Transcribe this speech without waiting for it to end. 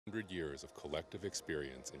100 years of collective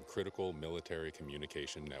experience in critical military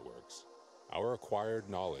communication networks. Our acquired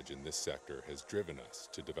knowledge in this sector has driven us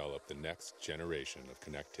to develop the next generation of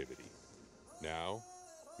connectivity. Now,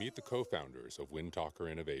 meet the co-founders of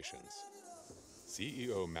Windtalker Innovations.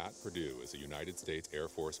 CEO Matt Perdew is a United States Air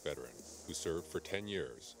Force veteran who served for 10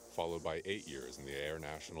 years, followed by 8 years in the Air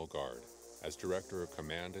National Guard as Director of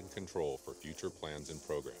Command and Control for Future Plans and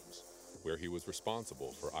Programs, where he was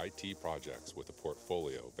responsible for IT projects with a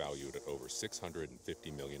portfolio valued at over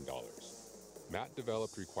 $650 million. Matt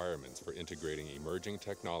developed requirements for integrating emerging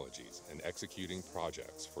technologies and executing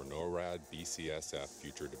projects for NORAD BCSF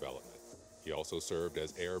future development. He also served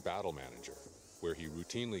as Air Battle Manager, where he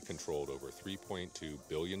routinely controlled over $3.2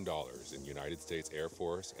 billion in United States Air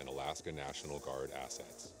Force and Alaska National Guard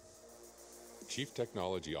assets. Chief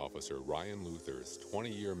Technology Officer Ryan Luther's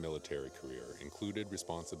 20-year military career included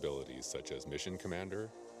responsibilities such as Mission Commander,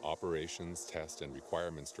 Operations Test and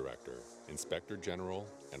Requirements Director, Inspector General,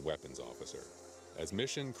 and Weapons Officer. As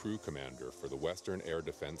Mission Crew Commander for the Western Air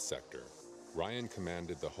Defense Sector, Ryan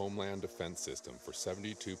commanded the Homeland Defense System for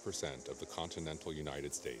 72% of the continental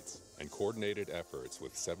United States and coordinated efforts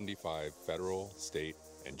with 75 federal, state,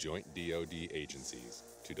 and joint DoD agencies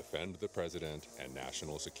to defend the President and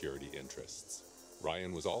national security interests.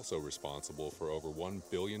 Ryan was also responsible for over $1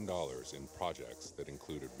 billion in projects that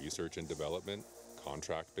included research and development,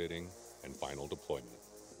 contract bidding, and final deployment.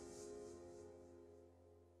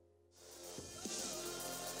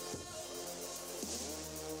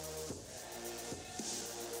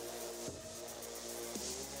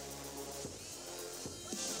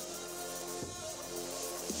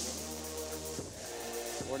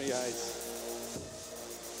 Morning, guys.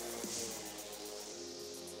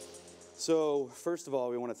 So, first of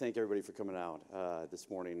all, we want to thank everybody for coming out this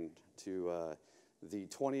morning to the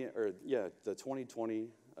 2020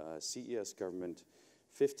 CES Government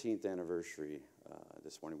 15th anniversary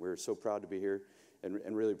this morning. We're so proud to be here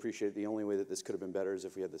and really appreciate it. The only way that this could have been better is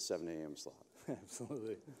if we had the 7 a.m. slot.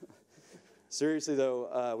 Absolutely. Seriously,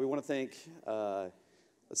 though, we want to thank,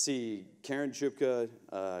 Karen Jupka,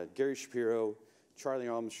 Gary Shapiro, Charlie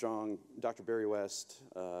Armstrong, Dr. Barry West,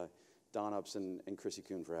 Don Upson, and Chrissy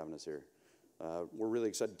Kuhn for having us here. We're really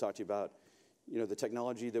excited to talk to you about, the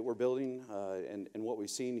technology that we're building and what we've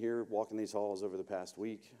seen here walking these halls over the past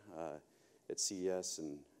week at CES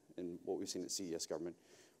and what we've seen at CES Government.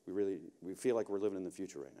 We feel like we're living in the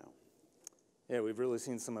future right now. Yeah, we've really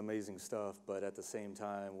seen some amazing stuff, but at the same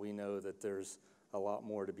time, we know that there's a lot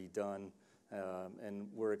more to be done, and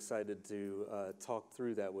we're excited to talk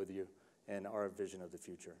through that with you and our vision of the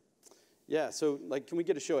future. Yeah, so can we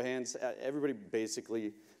get a show of hands? Everybody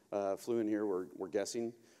basically flew in here, we're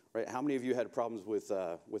guessing, right? How many of you had problems with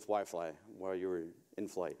Wi-Fi while you were in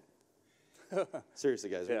flight? Seriously,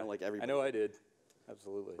 guys, yeah. Everybody. I know I did,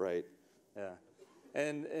 absolutely. Right. Yeah,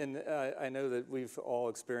 and I know that we've all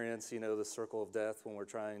experienced, the circle of death when we're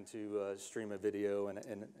trying to stream a video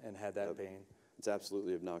and had that pain. It's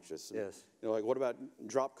absolutely obnoxious. Yes. What about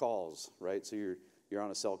drop calls, right? So you're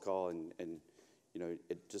on a cell call and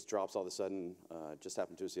it just drops all of a sudden. Just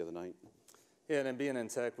happened to us the other night. Yeah, and being in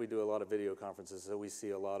tech, we do a lot of video conferences, so we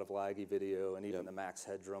see a lot of laggy video, and even the max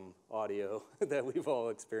headroom audio that we've all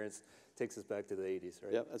experienced takes us back to the 80s,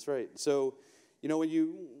 right? Yeah, that's right. So, when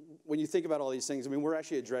you think about all these things, we're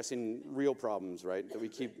actually addressing real problems, right? That we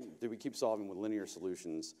keep solving with linear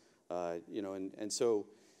solutions, and so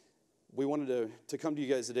we wanted to come to you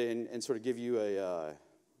guys today and sort of give you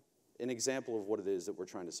an example of what it is that we're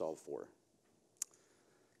trying to solve for.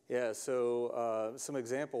 Yeah, so some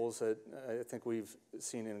examples that I think we've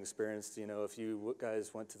seen and experienced, if you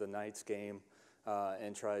guys went to the Knights game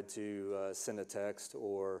and tried to send a text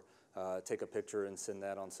or take a picture and send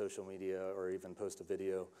that on social media or even post a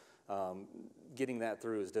video, getting that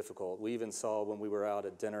through is difficult. We even saw when we were out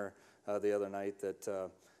at dinner the other night that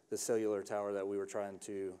the cellular tower that we were trying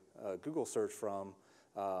to Google search from,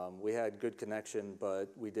 we had good connection,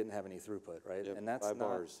 but we didn't have any throughput, right? Yep, and that's 5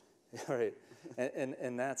 bars. Right,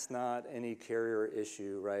 and that's not any carrier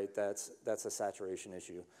issue, right? That's a saturation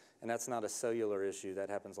issue, and that's not a cellular issue. That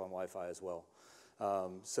happens on Wi-Fi as well.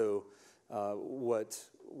 What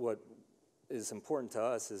is important to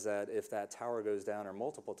us is that if that tower goes down, or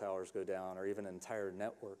multiple towers go down, or even an entire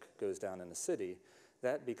network goes down in a city,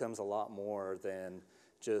 that becomes a lot more than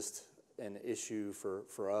just an issue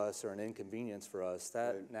for us or an inconvenience for us.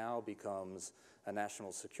 That now becomes a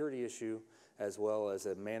national security issue, as well as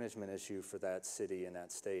a management issue for that city and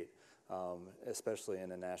that state, especially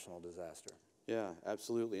in a national disaster. Yeah,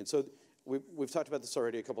 absolutely. And so we've talked about this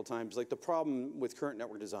already a couple times. The problem with current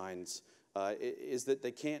network designs is that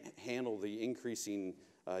they can't handle the increasing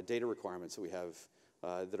data requirements that we have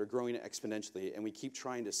that are growing exponentially, and we keep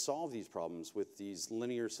trying to solve these problems with these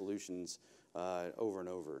linear solutions over and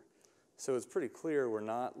over. So it's pretty clear we're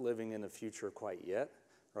not living in the future quite yet,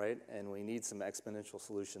 right? And we need some exponential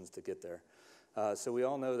solutions to get there. So we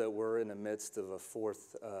all know that we're in the midst of a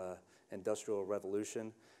fourth industrial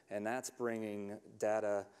revolution, and that's bringing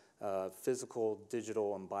data, physical,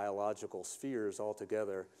 digital, and biological spheres all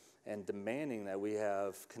together and demanding that we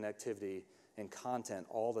have connectivity and content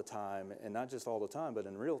all the time, and not just all the time, but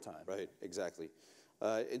in real time. Right, exactly.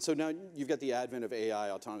 And so now you've got the advent of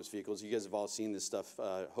AI, autonomous vehicles. You guys have all seen this stuff,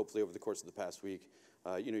 hopefully over the course of the past week.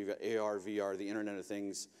 You've got AR, VR, the Internet of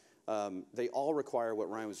Things. They all require what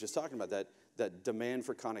Ryan was just talking about, that demand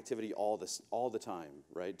for connectivity all the time,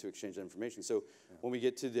 right, to exchange that information. So when we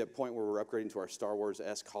get to the point where we're upgrading to our Star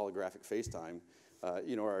Wars-esque holographic FaceTime,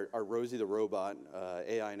 our Rosie the robot,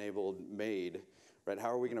 AI-enabled maid, right? How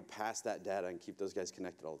are we going to pass that data and keep those guys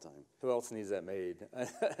connected all the time? Who else needs that maid?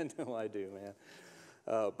 I know I do, man.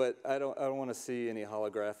 But I don't want to see any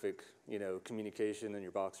holographic, communication in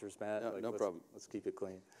your boxers, Matt. No problem. Let's keep it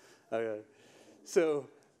clean. So,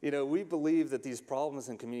 we believe that these problems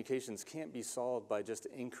in communications can't be solved by just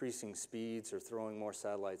increasing speeds or throwing more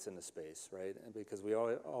satellites into space, right? Because we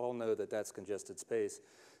all know that that's congested space.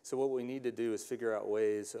 So what we need to do is figure out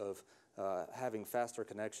ways of having faster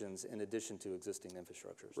connections in addition to existing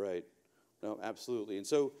infrastructures. Right. No, absolutely. And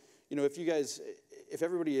so, if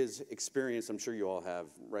everybody is experienced, I'm sure you all have,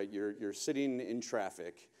 right? You're sitting in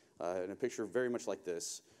traffic in a picture very much like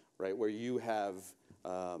this, right? Where you have,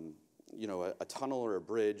 a tunnel or a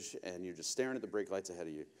bridge, and you're just staring at the brake lights ahead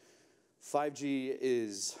of you. 5G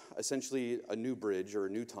is essentially a new bridge or a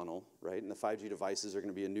new tunnel, right? And the 5G devices are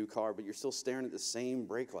going to be a new car, but you're still staring at the same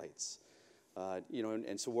brake lights.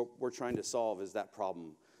 And so what we're trying to solve is that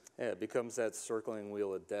problem. Yeah, it becomes that circling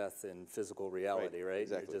wheel of death in physical reality, right?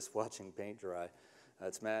 Exactly. You're just watching paint dry.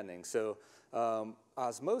 That's maddening. So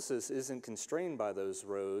osmosis isn't constrained by those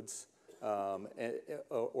roads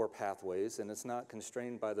or pathways, and it's not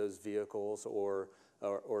constrained by those vehicles or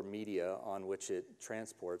media on which it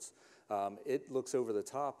transports. It looks over the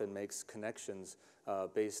top and makes connections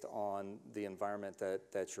based on the environment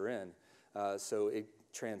that you're in. So it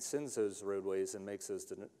transcends those roadways and makes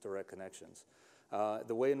those direct connections.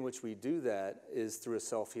 The way in which we do that is through a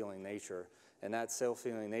self-healing nature. And that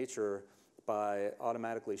self-healing nature, by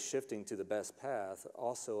automatically shifting to the best path,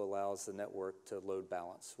 also allows the network to load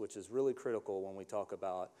balance, which is really critical when we talk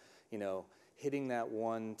about, hitting that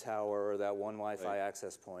one tower or that one Wi-Fi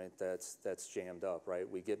access point that's jammed up, right?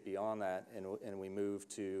 We get beyond that and we move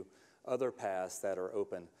to other paths that are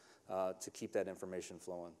open to keep that information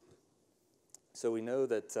flowing. So we know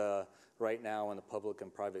that right now in the public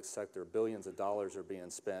and private sector, billions of dollars are being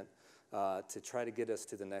spent to try to get us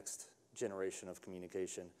to the next generation of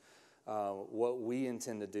communication. What we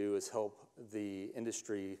intend to do is help the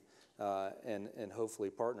industry and hopefully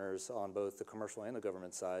partners on both the commercial and the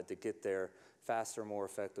government side to get there faster, more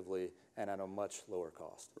effectively, and at a much lower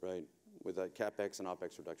cost. Right, with that CapEx and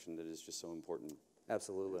OpEx reduction that is just so important.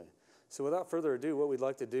 Absolutely. So without further ado, what we'd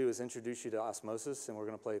like to do is introduce you to osmosis, and we're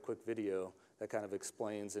going to play a quick video that kind of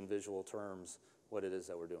explains in visual terms what it is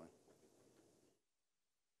that we're doing.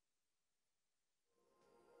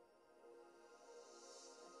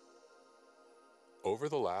 Over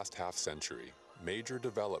the last half-century, major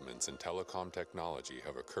developments in telecom technology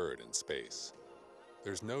have occurred in space.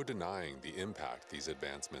 There's no denying the impact these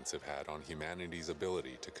advancements have had on humanity's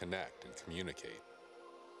ability to connect and communicate.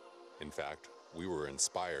 In fact, we were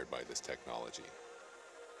inspired by this technology.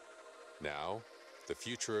 Now, the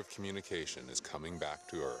future of communication is coming back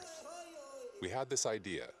to Earth. We had this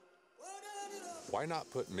idea. Why not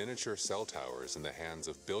put miniature cell towers in the hands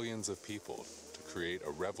of billions of people to create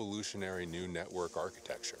a revolutionary new network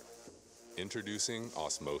architecture? Introducing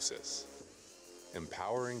osmosis,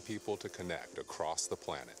 empowering people to connect across the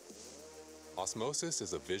planet. Osmosis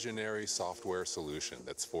is a visionary software solution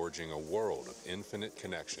that's forging a world of infinite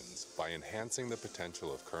connections by enhancing the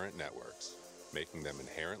potential of current networks, making them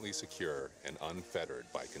inherently secure and unfettered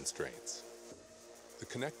by constraints. The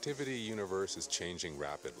connectivity universe is changing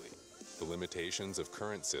rapidly. The limitations of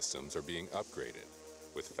current systems are being upgraded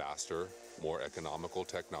with faster, more economical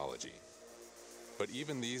technology. But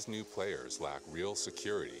even these new players lack real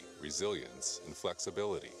security, resilience, and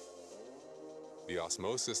flexibility. The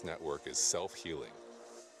osmosis network is self-healing.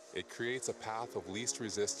 It creates a path of least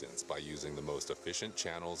resistance by using the most efficient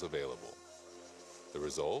channels available. The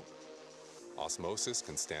result? Osmosis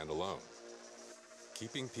can stand alone,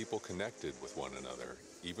 keeping people connected with one another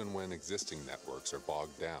even when existing networks are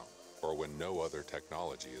bogged down or when no other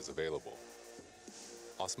technology is available.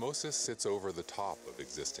 Osmosis sits over the top of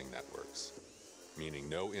existing networks. meaning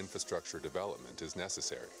no infrastructure development is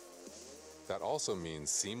necessary. That also means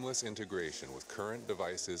seamless integration with current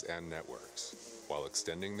devices and networks, while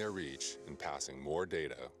extending their reach and passing more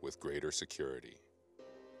data with greater security.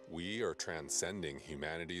 We are transcending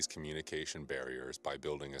humanity's communication barriers by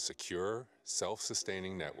building a secure,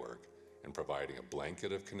 self-sustaining network and providing a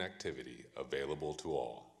blanket of connectivity available to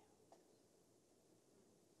all.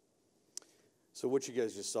 So what you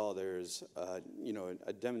guys just saw there is,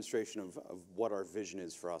 a demonstration of what our vision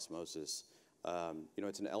is for Osmosis.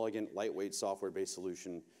 It's an elegant, lightweight, software-based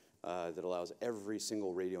solution that allows every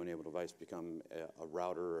single radio-enabled device to become a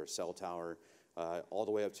router or a cell tower, all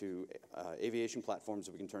the way up to aviation platforms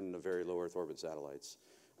that we can turn into very low Earth orbit satellites.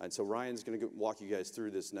 And so Ryan's going to walk you guys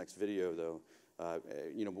through this next video, though.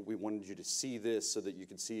 But we wanted you to see this so that you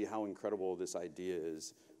could see how incredible this idea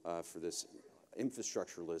is for this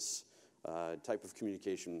infrastructureless type of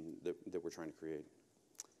communication that we're trying to create.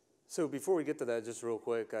 So before we get to that, just real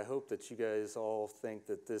quick, I hope that you guys all think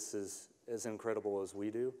that this is as incredible as we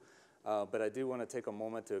do. But I do want to take a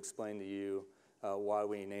moment to explain to you why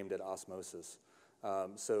we named it Osmosis.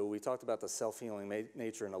 So we talked about the self-healing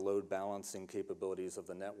nature and the load balancing capabilities of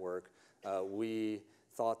the network. We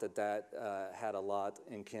thought that had a lot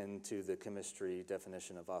in kin to the chemistry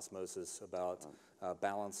definition of osmosis about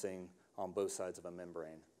balancing on both sides of a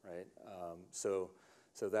membrane, right? So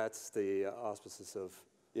that's the auspices of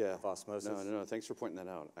osmosis. No, thanks for pointing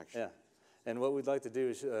that out, actually. Yeah, and what we'd like to do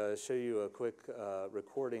is show you a quick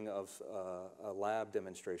recording of a lab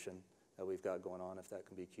demonstration that we've got going on, if that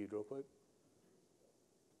can be cued real quick.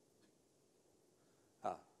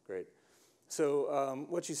 Great. So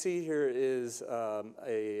what you see here is an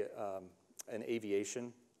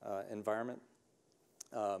aviation environment.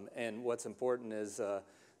 And what's important is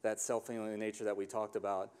that self-healing nature that we talked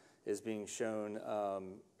about is being shown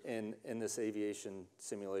in this aviation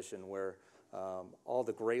simulation where all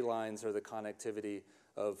the gray lines are the connectivity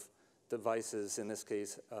of devices, in this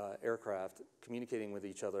case aircraft, communicating with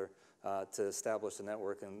each other to establish a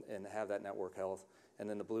network and have that network health. And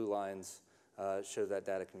then the blue lines show that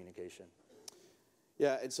data communication.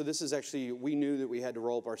 Yeah, and so this is actually, we knew that we had to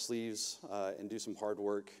roll up our sleeves and do some hard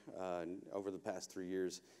work over the past 3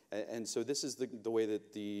 years. And so this is the way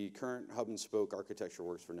that the current hub and spoke architecture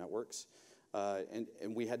works for networks.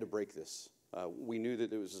 And we had to break this. We knew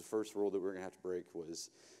that it was the first rule that we were going to have to break was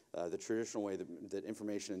the traditional way that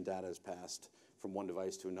information and data is passed from one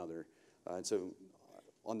device to another. And so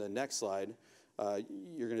on the next slide,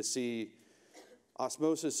 you're going to see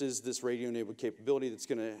Osmosis is this radio-enabled capability that's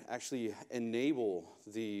going to actually enable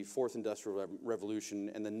the fourth industrial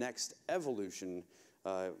revolution and the next evolution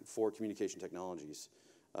for communication technologies.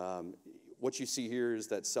 What you see here is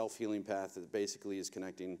that self-healing path that basically is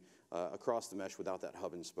connecting across the mesh without that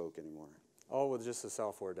hub and spoke anymore. All with just a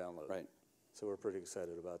software download. Right. So we're pretty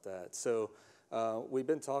excited about that. So we've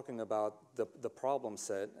been talking about the problem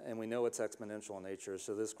set, and we know it's exponential in nature.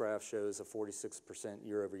 So this graph shows a 46%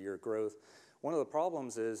 year-over-year growth. One of the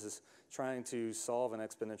problems is trying to solve an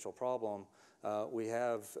exponential problem. We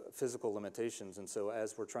have physical limitations, and so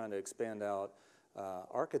as we're trying to expand out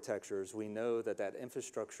architectures, we know that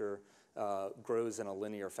infrastructure grows in a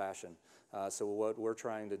linear fashion. So what we're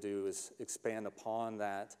trying to do is expand upon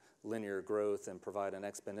that linear growth and provide an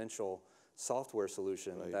exponential software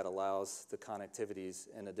solution that allows the connectivities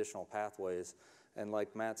and additional pathways. And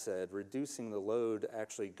like Matt said, reducing the load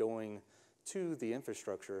actually going to the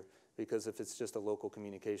infrastructure, because if it's just a local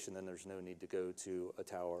communication, then there's no need to go to a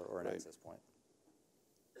tower or an access point.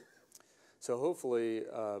 So hopefully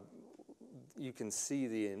you can see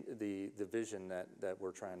the vision that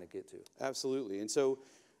we're trying to get to. Absolutely. And so,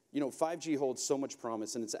 5G holds so much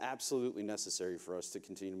promise, and it's absolutely necessary for us to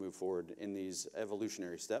continue to move forward in these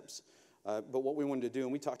evolutionary steps. But what we wanted to do,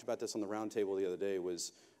 and we talked about this on the roundtable the other day,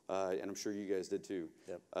 was, and I'm sure you guys did too,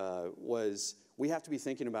 was we have to be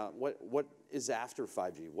thinking about what is after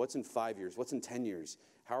 5G? What's in 5 years? What's in 10 years?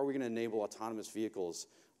 How are we going to enable autonomous vehicles?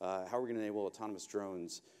 How are we going to enable autonomous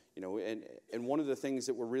drones? And one of the things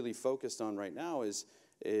that we're really focused on right now is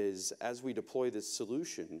as we deploy this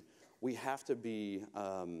solution, we have to be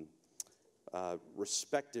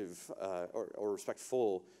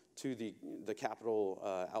respectful to the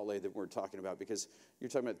capital outlay that we're talking about, because you're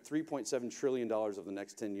talking about $3.7 trillion of the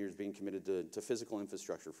next 10 years being committed to physical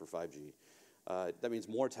infrastructure for 5G. That means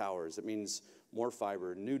more towers. That means more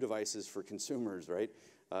fiber, new devices for consumers, right?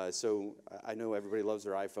 So I know everybody loves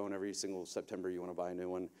their iPhone. Every single September you want to buy a new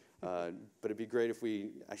one. But it'd be great if we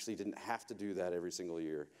actually didn't have to do that every single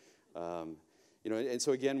year. And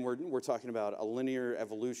so again, we're talking about a linear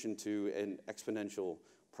evolution to an exponential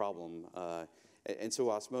problem. And so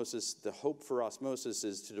osmosis, the hope for osmosis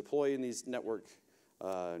is to deploy in these network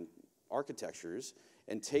architectures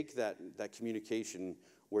and take that communication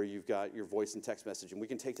where you've got your voice and text message, and we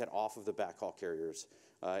can take that off of the backhaul carriers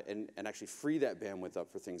and actually free that bandwidth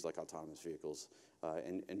up for things like autonomous vehicles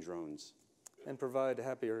and drones. And provide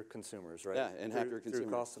happier consumers, right? Yeah, and happier consumers.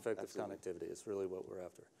 Through cost-effective connectivity is really what we're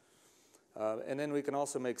after. And then we can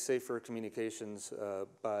also make safer communications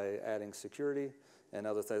by adding security and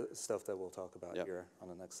other stuff that we'll talk about here on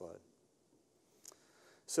the next slide.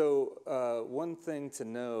 So one thing to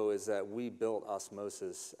know is that we built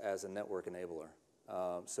osmosis as a network enabler.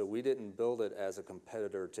 So we didn't build it as a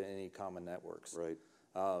competitor to any common networks. Right.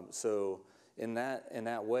 So in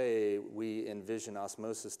that way, we envision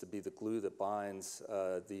osmosis to be the glue that binds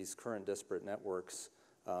these current disparate networks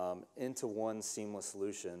into one seamless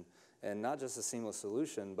solution. And not just a seamless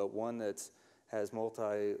solution, but one that has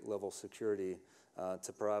multi-level security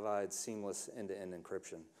to provide seamless end-to-end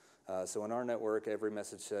encryption. So in our network, every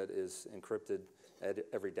message set is encrypted,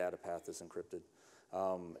 every data path is encrypted.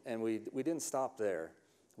 And we didn't stop there.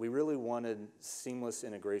 We really wanted seamless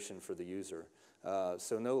integration for the user.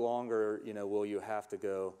 So no longer, will you have to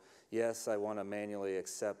go, yes, I want to manually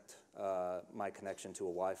accept my connection to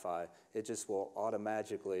a Wi-Fi. It just will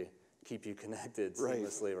automatically keep you connected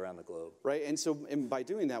seamlessly around the globe. Right, and by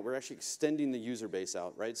doing that, we're actually extending the user base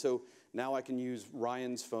out, right? So now I can use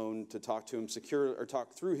Ryan's phone to talk to him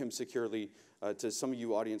talk through him securely to some of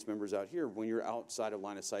you audience members out here when you're outside of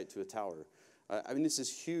line of sight to a tower. I mean, this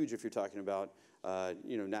is huge if you're talking about,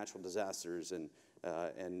 natural disasters and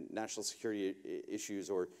national security issues,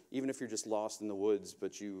 or even if you're just lost in the woods,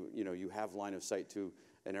 but you have line of sight to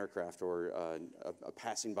an aircraft or a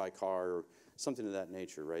passing by car or something of that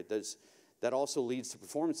nature, right? That also leads to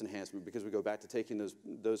performance enhancement because we go back to taking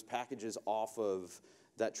those packages off of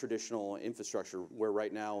that traditional infrastructure where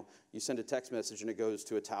right now you send a text message and it goes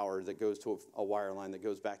to a tower that goes to a wire line that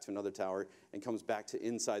goes back to another tower and comes back to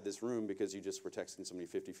inside this room because you just were texting somebody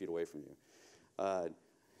 50 feet away from you.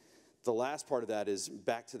 The last part of that is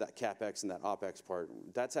back to that CapEx and that OpEx part.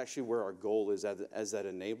 That's actually where our goal is as that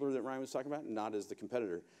enabler that Ryan was talking about, not as the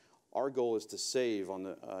competitor. Our goal is to save on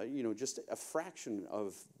the, just a fraction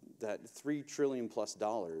of that $3 trillion plus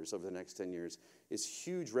over the next 10 years is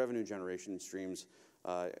huge revenue generation streams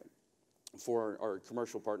for our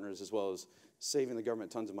commercial partners, as well as saving the government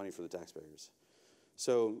tons of money for the taxpayers.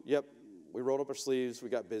 So, yep, we rolled up our sleeves, we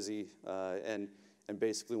got busy, and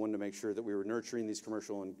basically wanted to make sure that we were nurturing these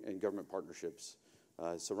commercial and government partnerships.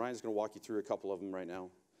 So Ryan's going to walk you through a couple of them right now.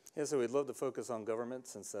 Yeah, so we'd love to focus on government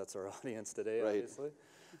since that's our audience today, obviously.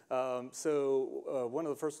 So one of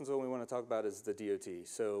the first ones that we want to talk about is the DOT.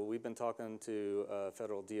 So we've been talking to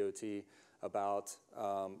federal DOT about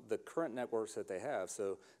the current networks that they have.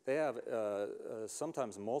 So they have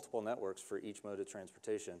sometimes multiple networks for each mode of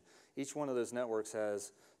transportation. Each one of those networks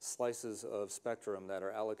has slices of spectrum that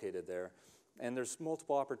are allocated there. And there's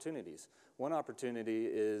multiple opportunities. One opportunity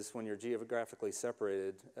is when you're geographically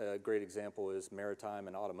separated. A great example is maritime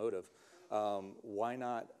and automotive. Why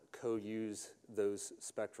not co-use those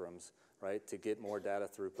spectrums, right, to get more data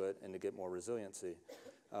throughput and to get more resiliency?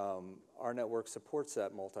 Our network supports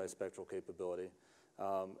that multispectral capability.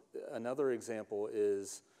 Another example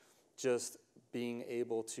is just being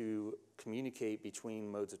able to communicate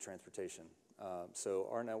between modes of transportation. So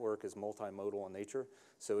our network is multimodal in nature,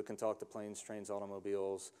 so it can talk to planes, trains,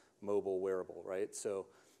 automobiles, mobile, wearable, right? So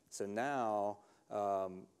now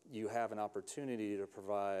you have an opportunity to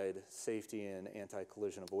provide safety and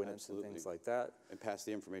anti-collision avoidance and things like that. And pass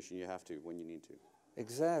the information you have to when you need to.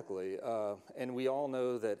 Exactly. And we all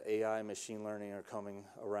know that AI and machine learning are coming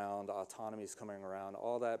around, autonomy is coming around.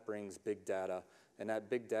 All that brings big data. And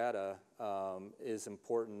that big data is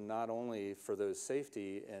important not only for those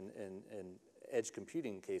safety and edge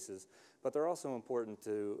computing cases, but they're also important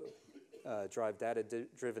to drive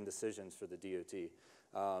data-driven decisions for the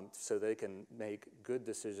DOT so they can make good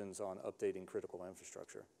decisions on updating critical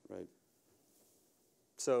infrastructure. Right.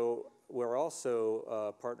 So we're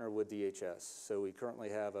also partnered with DHS. So we currently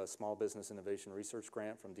have a Small Business Innovation Research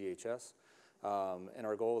Grant from DHS. And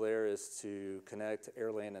our goal there is to connect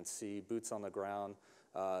air, land, and sea, boots on the ground,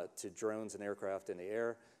 to drones and aircraft in the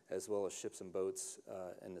air, as well as ships and boats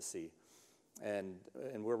in the sea. And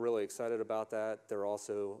we're really excited about that. They're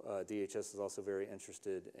also, DHS is also very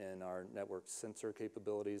interested in our network sensor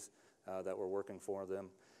capabilities that we're working for them,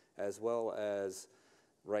 as well as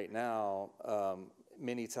right now,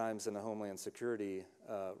 many times in the Homeland Security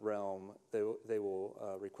realm, they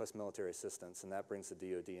will request military assistance, and that brings the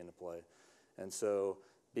DoD into play. And so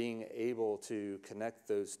being able to connect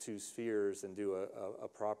those two spheres and do a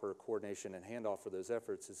proper coordination and handoff for those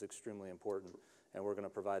efforts is extremely important, and we're going to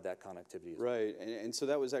provide that connectivity. Right, and so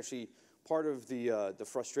that was actually part of the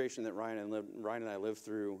frustration that Ryan and I lived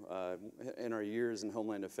through in our years in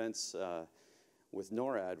Homeland Defense with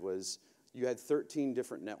NORAD was you had 13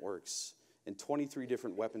 different networks and 23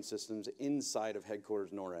 different weapon systems inside of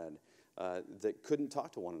headquarters NORAD that couldn't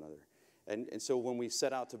talk to one another. And so when we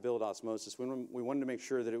set out to build Osmosis, we wanted to make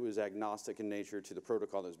sure that it was agnostic in nature to the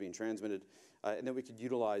protocol that was being transmitted, and that we could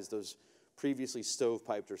utilize those previously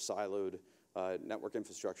stovepiped or siloed network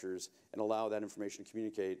infrastructures and allow that information to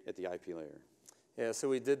communicate at the IP layer. Yeah, so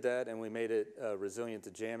we did that, and we made it resilient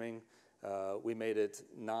to jamming. We made it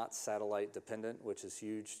not satellite dependent, which is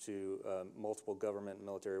huge to multiple government and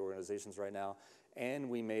military organizations right now, and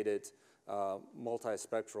we made it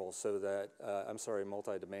multispectral, so that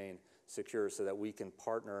multi-domain secure, so that we can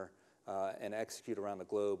partner and execute around the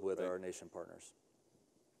globe with our nation partners.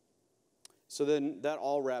 So then that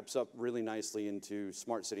all wraps up really nicely into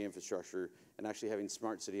smart city infrastructure and actually having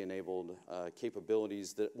smart city enabled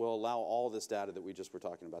capabilities that will allow all this data that we just were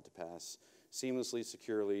talking about to pass seamlessly,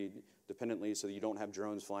 securely, dependently, so that you don't have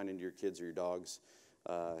drones flying into your kids or your dogs,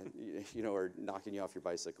 or knocking you off your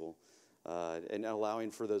bicycle, and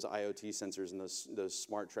allowing for those IoT sensors and those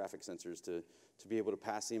smart traffic sensors to be able to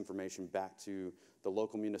pass the information back to the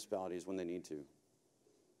local municipalities when they need to.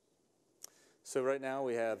 So right now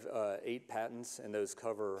we have 8 patents, and those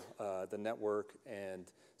cover the network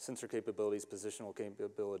and sensor capabilities, positional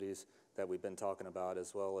capabilities that we've been talking about,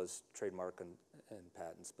 as well as trademark and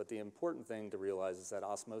patents. But the important thing to realize is that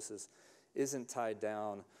Osmosis isn't tied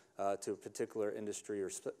down to a particular industry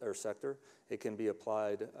or sector. It can be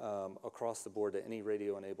applied across the board to any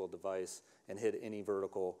radio-enabled device and hit any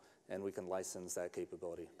vertical, and we can license that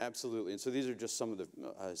capability. Absolutely, and so these are just some of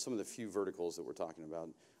the few verticals that we're talking about.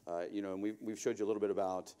 And we've showed you a little bit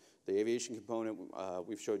about the aviation component.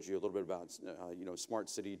 We've showed you a little bit about smart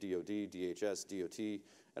city, DoD, DHS, DOT,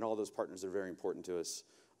 and all those partners that are very important to us.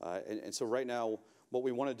 And so right now, what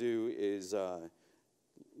we want to do is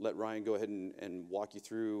let Ryan go ahead and walk you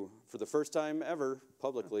through, for the first time ever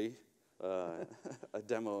publicly, a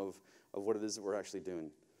demo of what it is that we're actually doing.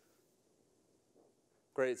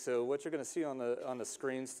 Great. So what you're going to see on the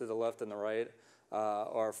screens to the left and the right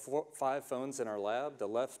are 5 phones in our lab. The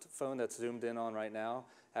left phone that's zoomed in on right now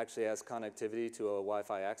actually has connectivity to a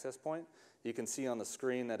Wi-Fi access point. You can see on the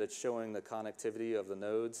screen that it's showing the connectivity of the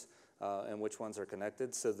nodes and which ones are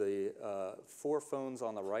connected. So the 4 phones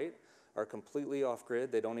on the right are completely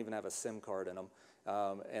off-grid. They don't even have a SIM card in them.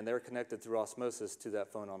 And they're connected through Osmosis to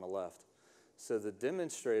that phone on the left. So the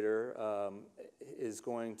demonstrator is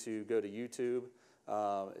going to go to YouTube,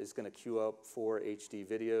 is going to queue up 4 HD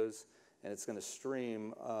videos, and it's going to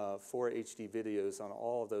stream 4 HD videos on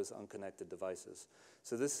all of those unconnected devices.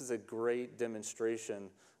 So this is a great demonstration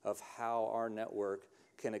of how our network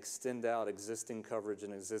can extend out existing coverage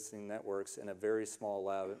and existing networks in a very small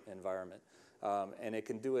lab environment. And it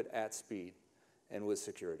can do it at speed and with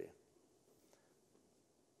security.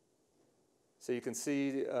 So you can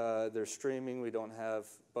see they're streaming. We don't have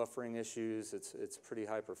buffering issues. It's pretty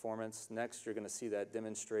high performance. Next, you're going to see that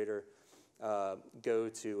demonstrator go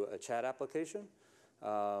to a chat application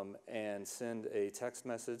and send a text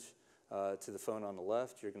message to the phone on the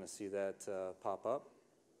left. You're going to see that pop up.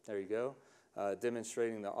 There you go.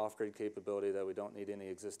 Demonstrating the off-grid capability that we don't need any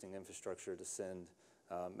existing infrastructure to send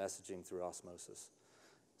messaging through Osmosis.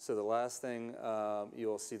 So the last thing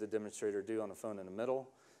you'll see the demonstrator do on the phone in the middle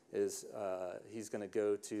is he's going to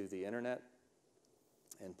go to the internet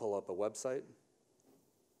and pull up a website.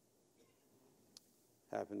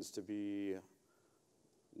 Happens to be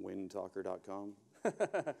windtalker.com.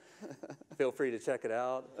 Feel free to check it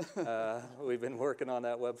out. We've been working on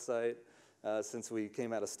that website since we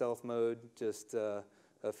came out of stealth mode just a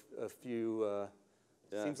few,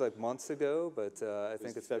 seems like months ago, but I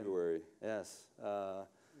think it's February. Yes.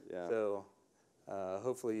 So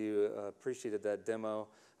hopefully you appreciated that demo.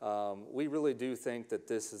 We really do think that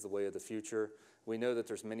this is the way of the future. We know that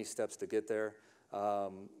there's many steps to get there,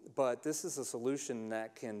 but this is a solution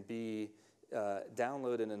that can be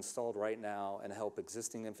downloaded and installed right now and help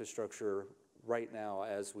existing infrastructure right now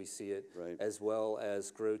as we see it, as well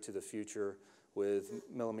as grow to the future with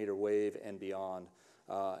millimeter wave and beyond.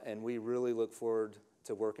 And we really look forward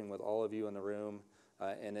to working with all of you in the room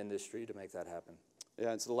and industry to make that happen.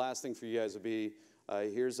 Yeah, and so the last thing for you guys would be,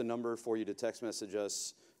 here's a number for you to text message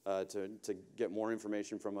us to get more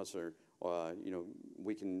information from us, or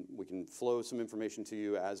we can flow some information to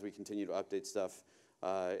you as we continue to update stuff,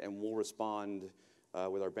 and we'll respond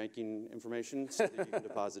with our banking information so that you can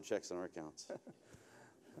deposit checks on our accounts.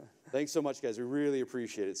 Thanks so much, guys. We really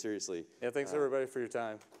appreciate it, seriously. Yeah, thanks everybody for your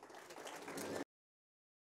time.